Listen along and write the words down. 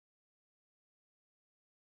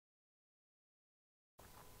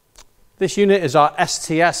This unit is our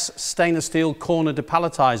STS stainless steel corner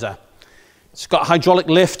depalletizer. It's got a hydraulic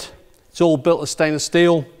lift. It's all built of stainless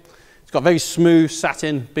steel. It's got very smooth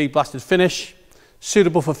satin bead blasted finish,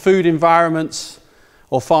 suitable for food environments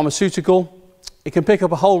or pharmaceutical. It can pick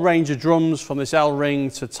up a whole range of drums from this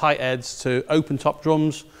L-ring to tight heads to open top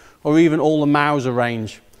drums, or even all the Mauser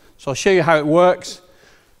range. So I'll show you how it works.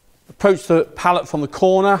 Approach the pallet from the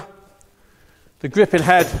corner. The gripping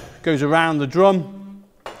head goes around the drum.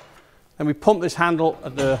 Then we pump this handle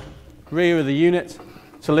at the rear of the unit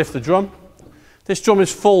to lift the drum. This drum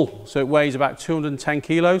is full, so it weighs about 210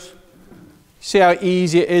 kilos. See how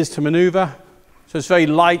easy it is to maneuver? So it's very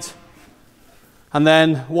light. And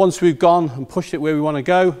then once we've gone and pushed it where we want to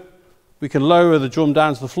go, we can lower the drum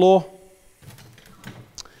down to the floor.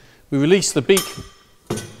 We release the beak,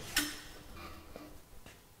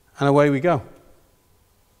 and away we go.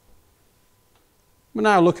 We're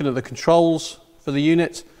now looking at the controls for the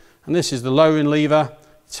unit, and this is the lowering lever.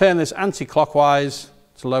 Turn this anti-clockwise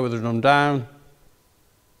to lower the drum down,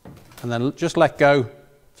 and then just let go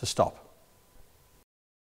to stop.